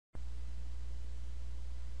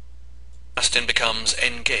Astin becomes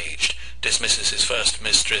engaged, dismisses his first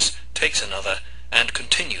mistress, takes another, and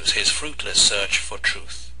continues his fruitless search for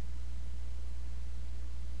truth.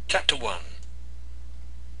 Chapter 1.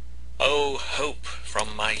 O hope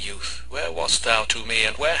from my youth, where wast thou to me,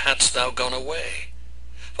 and where hadst thou gone away?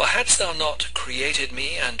 For hadst thou not created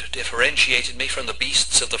me, and differentiated me from the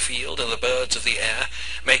beasts of the field and the birds of the air,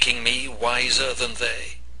 making me wiser than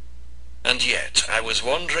they? And yet I was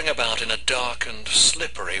wandering about in a dark and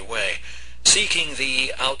slippery way, seeking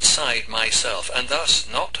thee outside myself, and thus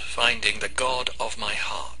not finding the God of my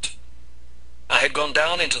heart. I had gone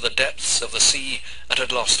down into the depths of the sea, and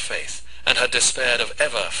had lost faith, and had despaired of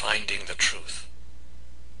ever finding the truth.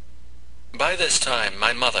 By this time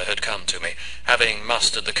my mother had come to me, having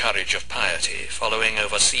mustered the courage of piety, following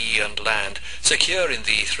over sea and land, secure in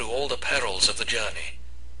thee through all the perils of the journey.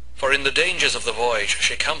 For in the dangers of the voyage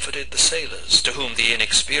she comforted the sailors, to whom the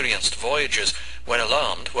inexperienced voyagers, when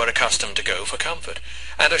alarmed, were accustomed to go for comfort,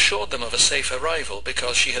 and assured them of a safe arrival,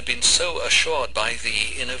 because she had been so assured by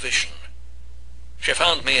thee in a vision. She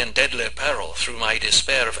found me in deadly peril through my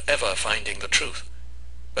despair of ever finding the truth.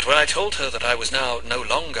 But when I told her that I was now no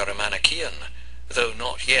longer a Manichaean, though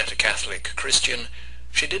not yet a Catholic Christian,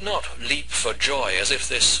 she did not leap for joy as if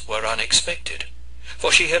this were unexpected,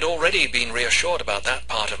 for she had already been reassured about that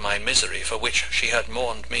part of my misery for which she had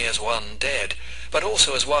mourned me as one dead, but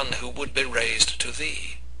also as one who would be raised to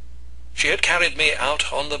thee. She had carried me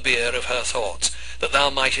out on the bier of her thoughts, that thou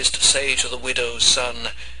mightest say to the widow's son,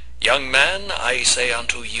 Young man, I say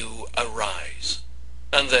unto you, arise.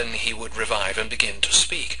 And then he would revive and begin to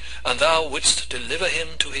speak, and thou wouldst deliver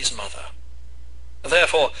him to his mother.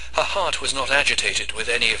 Therefore her heart was not agitated with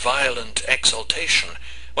any violent exultation,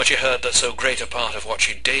 when she heard that so great a part of what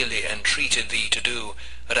she daily entreated thee to do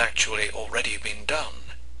had actually already been done,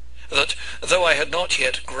 that, though I had not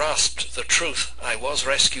yet grasped the truth, I was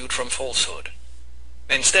rescued from falsehood.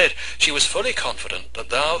 Instead, she was fully confident that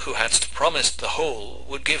thou who hadst promised the whole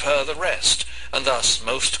would give her the rest, and thus,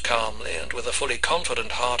 most calmly and with a fully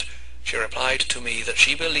confident heart, she replied to me that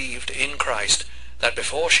she believed in Christ, that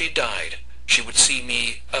before she died she would see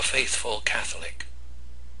me a faithful Catholic.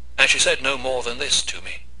 And she said no more than this to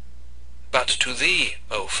me. But to thee,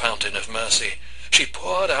 O fountain of mercy, she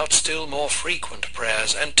poured out still more frequent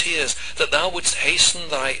prayers and tears, that thou wouldst hasten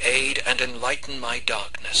thy aid and enlighten my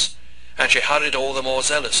darkness. And she hurried all the more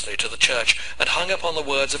zealously to the church, and hung upon the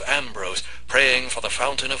words of Ambrose, praying for the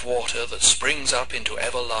fountain of water that springs up into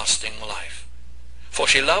everlasting life. For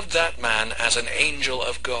she loved that man as an angel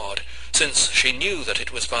of God, since she knew that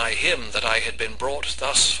it was by him that I had been brought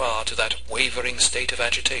thus far to that wavering state of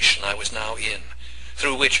agitation I was now in,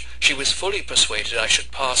 through which she was fully persuaded I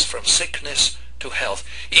should pass from sickness to health,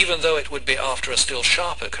 even though it would be after a still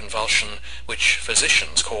sharper convulsion, which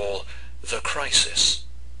physicians call the crisis.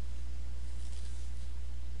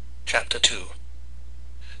 Chapter 2.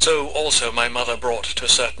 So also my mother brought to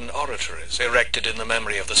certain oratories, erected in the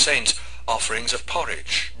memory of the saints, offerings of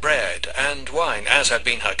porridge, bread, and wine, as had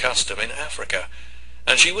been her custom in Africa,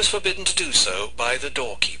 and she was forbidden to do so by the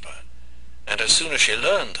doorkeeper. And as soon as she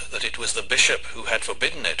learned that it was the bishop who had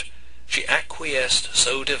forbidden it, she acquiesced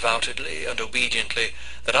so devoutly and obediently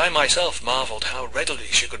that I myself marvelled how readily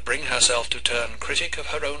she could bring herself to turn critic of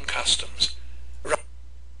her own customs.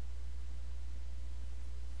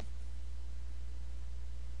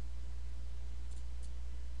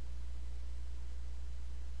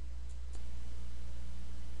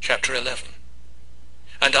 Chapter 11.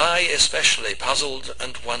 And I especially puzzled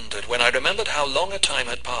and wondered when I remembered how long a time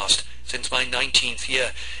had passed since my 19th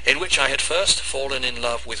year, in which I had first fallen in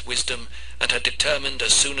love with wisdom, and had determined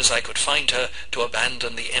as soon as I could find her to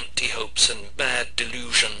abandon the empty hopes and mad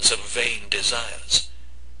delusions of vain desires.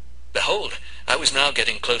 Behold, I was now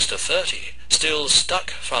getting close to 30, still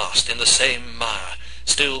stuck fast in the same mire,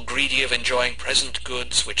 still greedy of enjoying present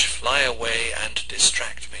goods which fly away and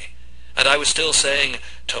distract me. And I was still saying,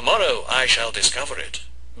 Tomorrow I shall discover it.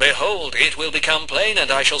 Behold, it will become plain,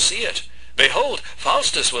 and I shall see it. Behold,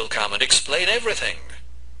 Faustus will come and explain everything.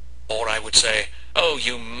 Or I would say, O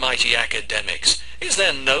you mighty academics, is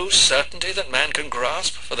there no certainty that man can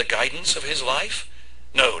grasp for the guidance of his life?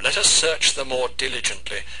 No, let us search the more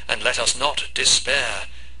diligently, and let us not despair.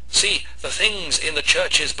 See, the things in the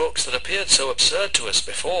Church's books that appeared so absurd to us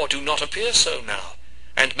before do not appear so now,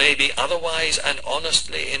 and may be otherwise and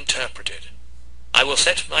honestly interpreted. I will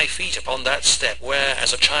set my feet upon that step where,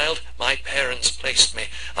 as a child, my parents placed me,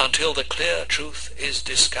 until the clear truth is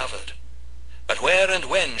discovered. But where and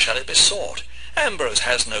when shall it be sought? Ambrose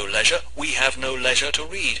has no leisure, we have no leisure to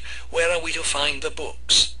read. Where are we to find the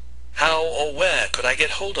books? How or where could I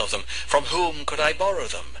get hold of them? From whom could I borrow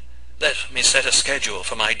them? Let me set a schedule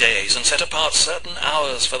for my days, and set apart certain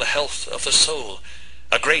hours for the health of the soul.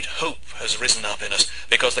 A great hope has risen up in us,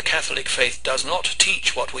 because the Catholic faith does not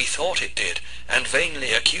teach what we thought it did, and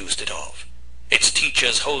vainly accused it of. Its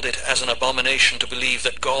teachers hold it as an abomination to believe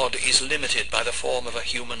that God is limited by the form of a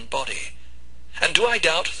human body. And do I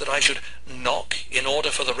doubt that I should knock in order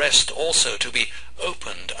for the rest also to be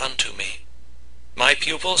opened unto me? My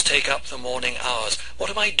pupils take up the morning hours. What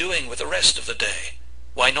am I doing with the rest of the day?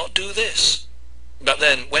 Why not do this? But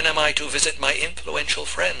then, when am I to visit my influential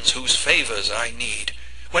friends whose favors I need?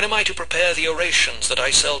 When am I to prepare the orations that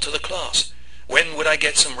I sell to the class? When would I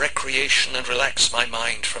get some recreation and relax my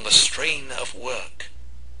mind from the strain of work?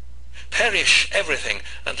 Perish everything,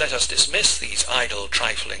 and let us dismiss these idle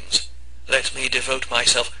triflings. Let me devote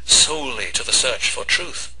myself solely to the search for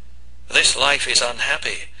truth. This life is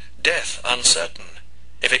unhappy, death uncertain.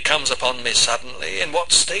 If it comes upon me suddenly, in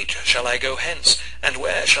what state shall I go hence, and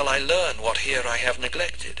where shall I learn what here I have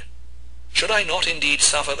neglected? Should I not indeed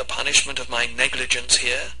suffer the punishment of my negligence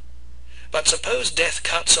here? But suppose death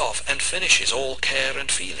cuts off and finishes all care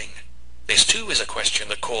and feeling. This too is a question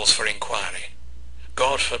that calls for inquiry.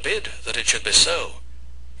 God forbid that it should be so.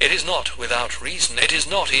 It is not without reason, it is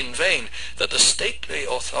not in vain, that the stately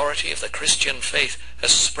authority of the Christian faith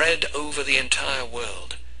has spread over the entire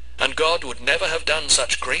world. And God would never have done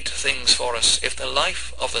such great things for us if the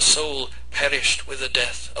life of the soul perished with the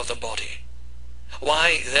death of the body.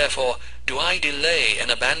 Why, therefore, do I delay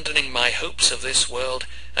in abandoning my hopes of this world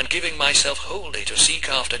and giving myself wholly to seek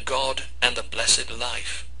after God and the blessed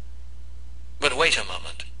life? But wait a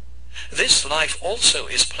moment. This life also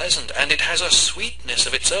is pleasant, and it has a sweetness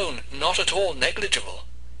of its own, not at all negligible.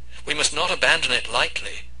 We must not abandon it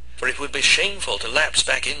lightly, for it would be shameful to lapse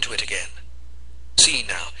back into it again. See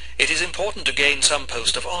now, it is important to gain some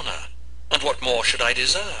post of honor, and what more should I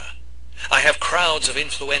desire? I have crowds of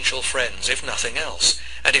influential friends, if nothing else,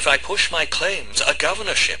 and if I push my claims, a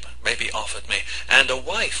governorship may be offered me, and a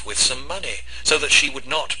wife with some money, so that she would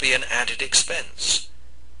not be an added expense.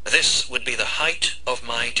 This would be the height of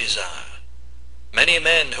my desire. Many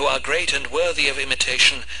men who are great and worthy of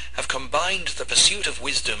imitation have combined the pursuit of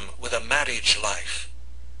wisdom with a marriage life.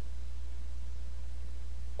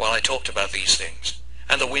 While I talked about these things,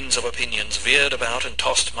 and the winds of opinions veered about and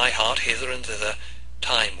tossed my heart hither and thither,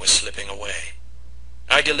 time was slipping away.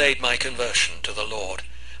 I delayed my conversion to the Lord.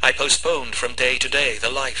 I postponed from day to day the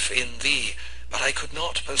life in Thee, but I could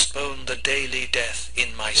not postpone the daily death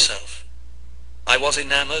in myself. I was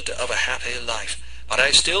enamored of a happy life, but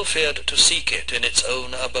I still feared to seek it in its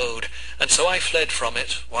own abode, and so I fled from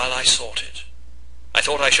it while I sought it. I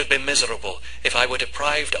thought I should be miserable if I were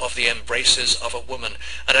deprived of the embraces of a woman,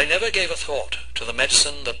 and I never gave a thought to the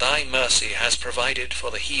medicine that Thy mercy has provided for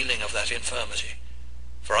the healing of that infirmity,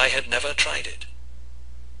 for I had never tried it.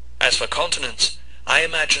 As for continence, I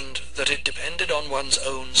imagined that it depended on one's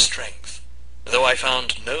own strength, though I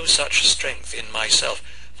found no such strength in myself,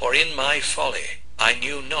 for in my folly I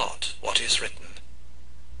knew not what is written.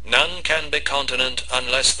 None can be continent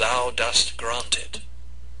unless Thou dost grant it.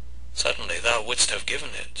 Certainly Thou wouldst have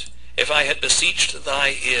given it, if I had beseeched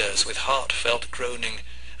Thy ears with heartfelt groaning,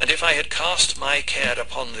 and if I had cast my care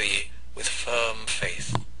upon Thee with firm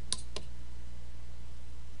faith.